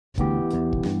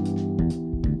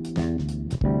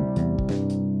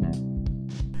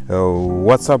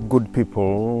What's up, good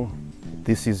people?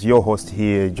 This is your host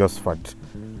here, Josephat,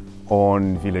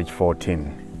 on Village 14,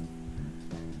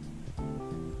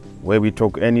 where we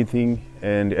talk anything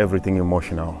and everything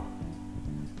emotional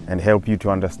and help you to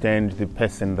understand the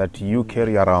person that you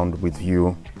carry around with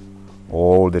you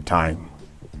all the time.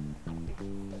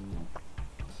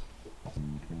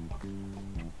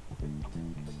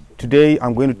 Today,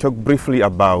 I'm going to talk briefly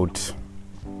about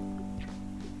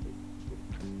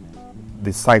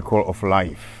the cycle of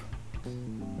life.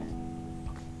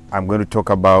 I'm going to talk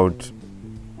about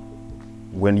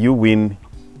when you win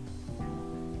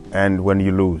and when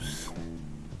you lose.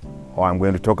 Or I'm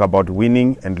going to talk about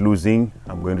winning and losing.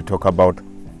 I'm going to talk about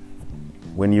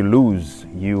when you lose,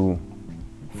 you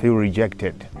feel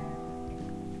rejected.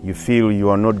 You feel you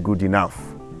are not good enough.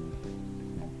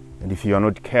 And if you are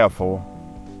not careful,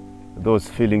 those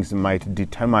feelings might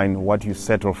determine what you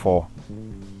settle for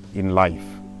in life.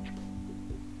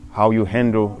 How you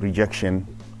handle rejection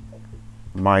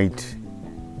might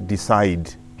decide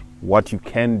what you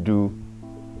can do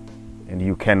and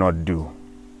you cannot do.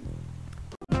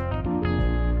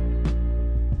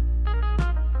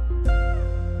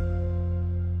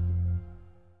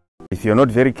 If you're not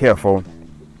very careful,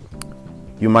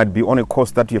 you might be on a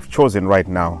course that you've chosen right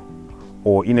now,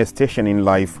 or in a station in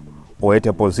life, or at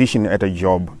a position at a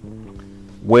job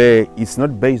where it's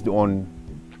not based on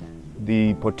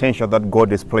the potential that God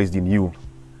has placed in you,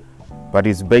 but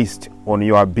it's based on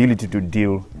your ability to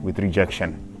deal with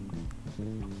rejection.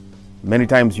 Many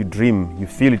times you dream, you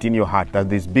feel it in your heart that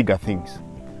there's bigger things.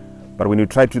 But when you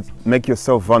try to make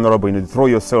yourself vulnerable and you throw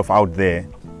yourself out there,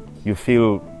 you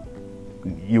feel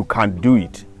you can't do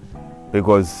it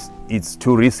because it's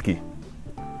too risky.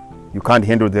 You can't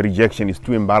handle the rejection, it's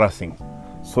too embarrassing.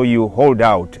 So you hold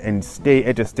out and stay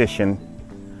at a station,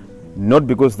 not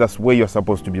because that's where you're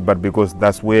supposed to be, but because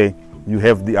that's where you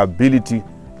have the ability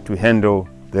to handle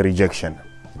the rejection.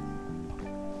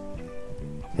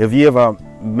 Have you ever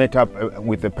met up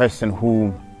with a person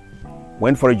who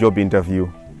went for a job interview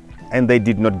and they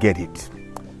did not get it?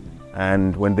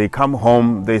 And when they come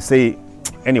home, they say,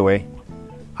 anyway,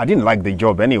 I didn't like the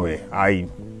job anyway. I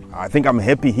think I'm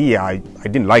happy here. I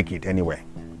didn't like it anyway.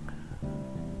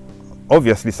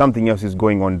 Obviously, something else is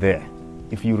going on there.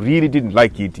 If you really didn't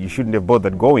like it, you shouldn't have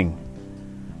bothered going.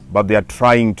 But they are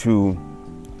trying to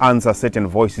answer certain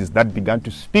voices that began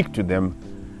to speak to them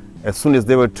as soon as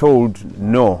they were told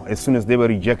no, as soon as they were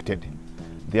rejected.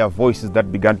 There are voices that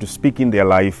began to speak in their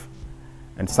life,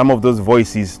 and some of those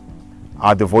voices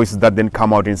are the voices that then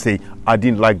come out and say, I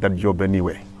didn't like that job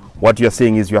anyway. What you are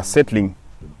saying is you are settling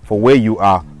for where you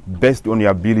are based on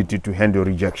your ability to handle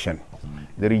rejection.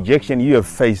 The rejection you have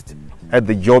faced at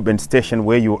the job and station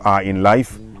where you are in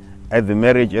life, at the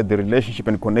marriage, at the relationship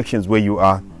and connections where you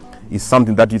are, is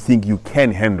something that you think you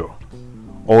can handle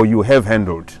or you have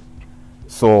handled.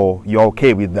 So you're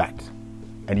okay with that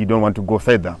and you don't want to go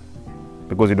further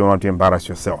because you don't want to embarrass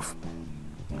yourself.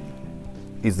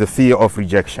 It's the fear of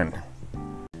rejection.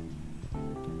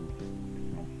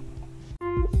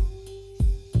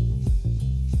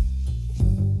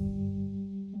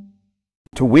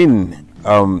 To win,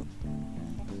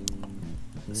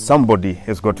 somebody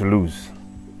has got to lose.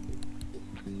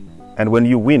 And when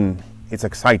you win, it's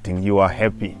exciting, you are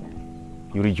happy,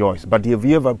 you rejoice. But have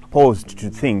you ever paused to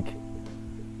think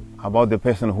about the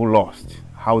person who lost,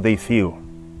 how they feel?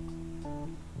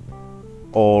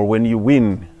 Or when you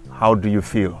win, how do you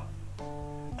feel?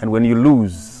 And when you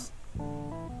lose,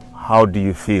 how do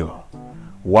you feel?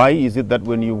 Why is it that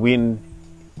when you win,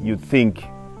 you think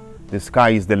the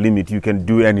sky is the limit, you can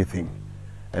do anything?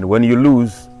 And when you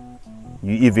lose,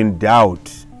 you even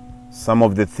doubt some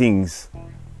of the things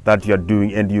that you're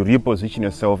doing, and you reposition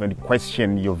yourself and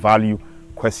question your value,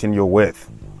 question your worth.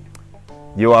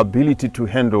 Your ability to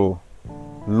handle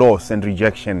loss and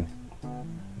rejection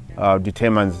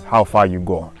determines how far you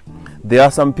go. There are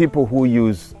some people who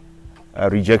use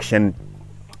rejection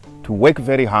to work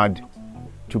very hard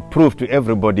to prove to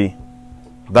everybody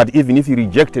that even if you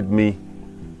rejected me,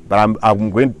 that I'm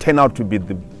going to turn out to be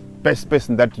the best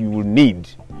person that you will need.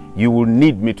 You will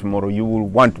need me tomorrow, you will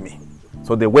want me.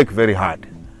 So they work very hard.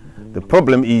 The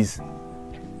problem is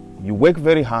you work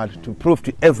very hard to prove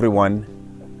to everyone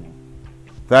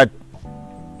that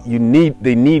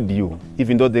they need you,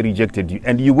 even though they rejected you,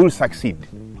 and you will succeed.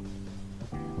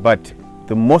 But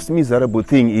the most miserable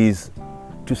thing is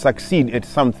to succeed at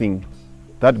something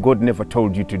that God never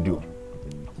told you to do,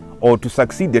 or to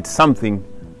succeed at something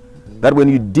that when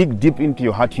you dig deep into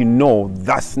your heart, you know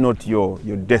that's not your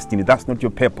destiny, that's not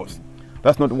your purpose.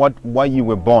 That's not why you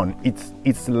were born.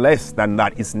 It's less than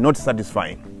that. It's not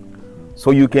satisfying.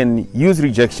 So you can use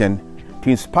rejection to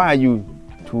inspire you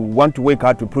to want to work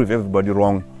hard to prove everybody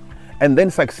wrong, and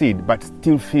then succeed, but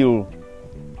still feel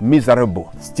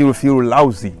miserable, still feel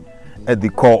lousy at the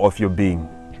core of your being.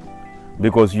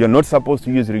 Because you're not supposed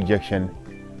to use rejection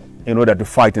in order to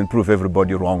fight and prove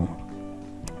everybody wrong.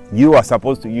 You are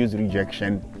supposed to use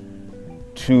rejection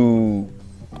to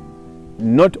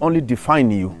not only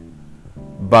define you,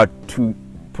 but to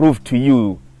prove to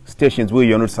you stations where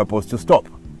you're not supposed to stop.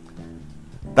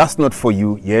 That's not for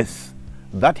you, yes.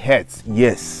 That hurts,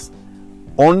 yes.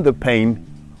 On the pain,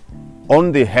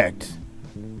 on the hurt,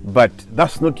 but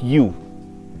that's not you.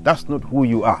 That's not who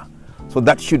you are. So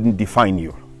that shouldn't define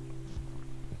you.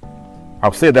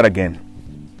 I'll say that again.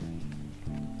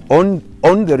 On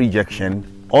the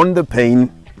rejection, on the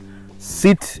pain,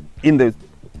 sit in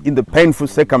the painful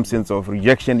circumstance of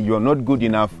rejection. You are not good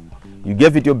enough. You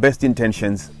gave it your best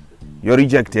intentions. You're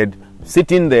rejected.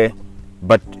 Sit in there,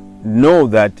 but know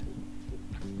that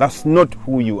that's not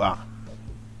who you are.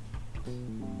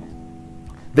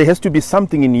 There has to be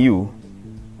something in you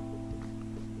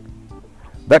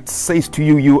that says to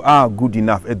you, you are good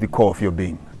enough at the core of your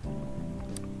being.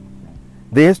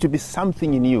 There has to be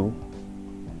something in you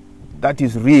that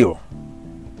is real,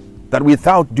 that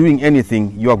without doing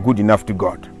anything, you are good enough to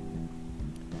God.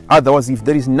 Otherwise, if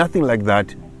there is nothing like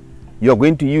that, you are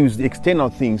going to use the external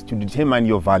things to determine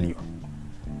your value.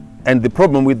 And the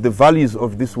problem with the values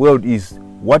of this world is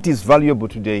what is valuable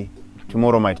today,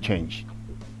 tomorrow might change.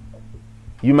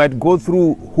 You might go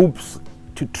through hoops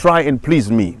to try and please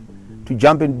me, to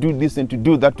jump and do this and to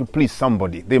do that to please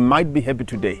somebody. They might be happy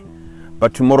today,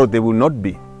 but tomorrow they will not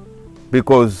be,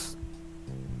 because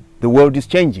the world is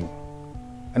changing.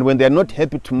 And when they are not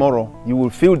happy tomorrow, you will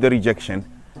feel the rejection,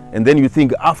 and then you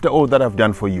think, after all that I've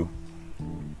done for you.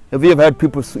 Have you ever heard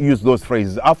people use those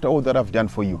phrases, after all that I've done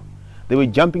for you? They were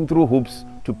jumping through hoops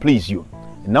to please you.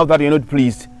 And now that you're not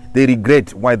pleased, they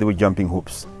regret why they were jumping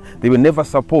hoops. They were never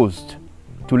supposed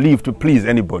to live to please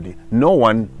anybody. No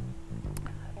one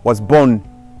was born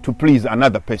to please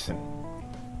another person.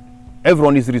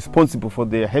 Everyone is responsible for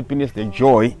their happiness, their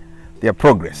joy, their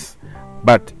progress.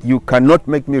 But you cannot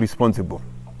make me responsible.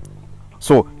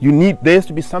 So there has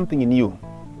to be something in you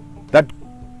that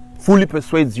fully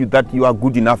persuades you that you are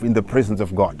good enough in the presence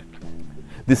of God.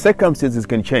 The circumstances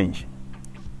can change.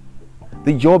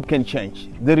 The job can change.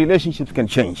 The relationships can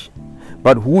change.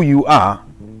 But who you are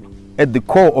at the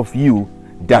core of you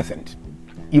doesn't.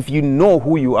 If you know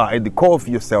who you are at the core of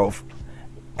yourself,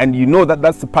 and you know that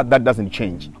that's the part that doesn't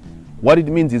change, what it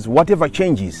means is whatever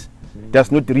changes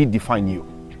does not redefine you,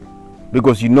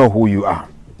 because you know who you are.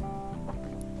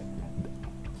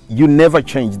 You never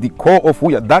change. The core of who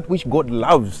you are, that which God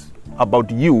loves about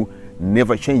you,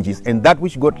 never changes. And that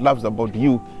which God loves about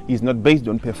you is not based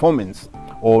on performance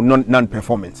or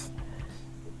non-performance.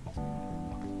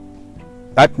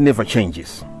 That never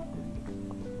changes.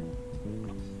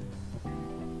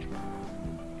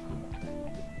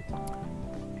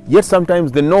 Yet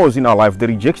sometimes the no's in our life, the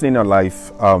rejection in our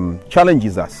life,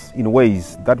 challenges us in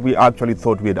ways that we actually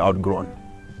thought we had outgrown.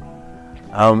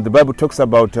 The Bible talks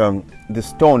about the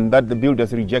stone that the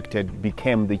builders rejected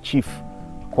became the chief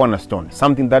cornerstone.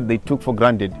 Something that they took for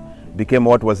granted became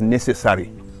what was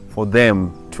necessary for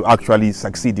them to actually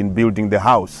succeed in building the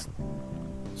house.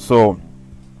 So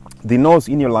the no's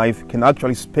in your life can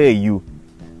actually spare you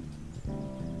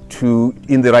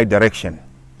in the right direction,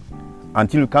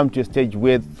 until you come to a stage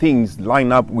where things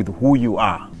line up with who you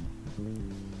are.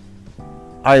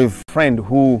 I have a friend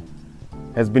who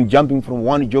has been jumping from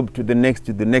one job to the next,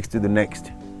 to the next, to the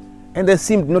next. And they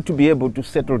seemed not to be able to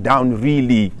settle down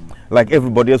really like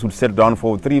everybody else would settle down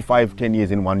for 3, 5, 10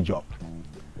 years in one job.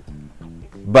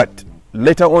 But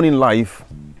later on in life,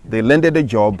 they landed a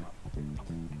job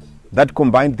that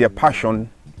combined their passion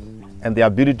and their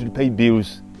ability to pay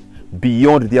bills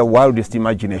beyond their wildest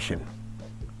imagination.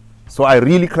 So I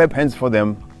really clap hands for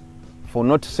them for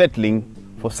not settling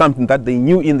for something that they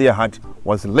knew in their heart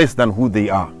was less than who they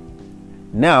are.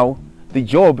 Now, the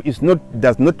job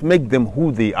does not make them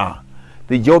who they are.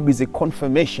 The job is a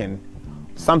confirmation,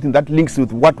 something that links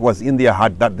with what was in their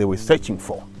heart that they were searching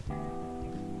for.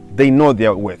 They know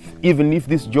their worth. Even if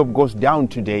this job goes down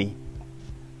today,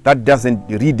 that doesn't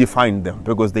redefine them,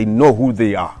 because they know who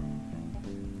they are.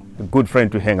 A good friend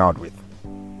to hang out with.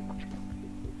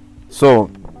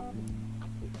 So,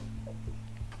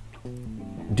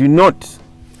 do not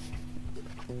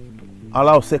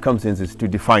allow circumstances to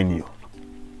define you,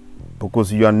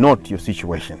 because you are not your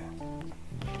situation.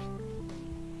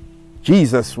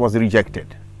 Jesus was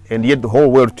rejected, and yet the whole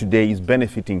world today is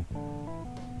benefiting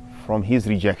from his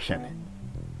rejection.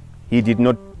 He did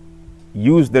not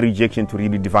use the rejection to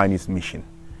really define his mission.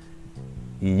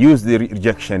 He used the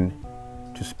rejection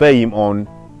to spur him on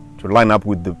to line up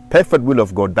with the perfect will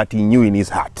of God that he knew in his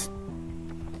heart.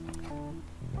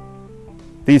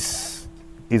 This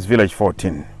is Village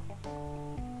 14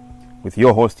 with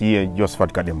your host here,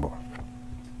 Josephat Kadembo.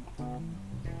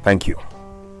 Thank you.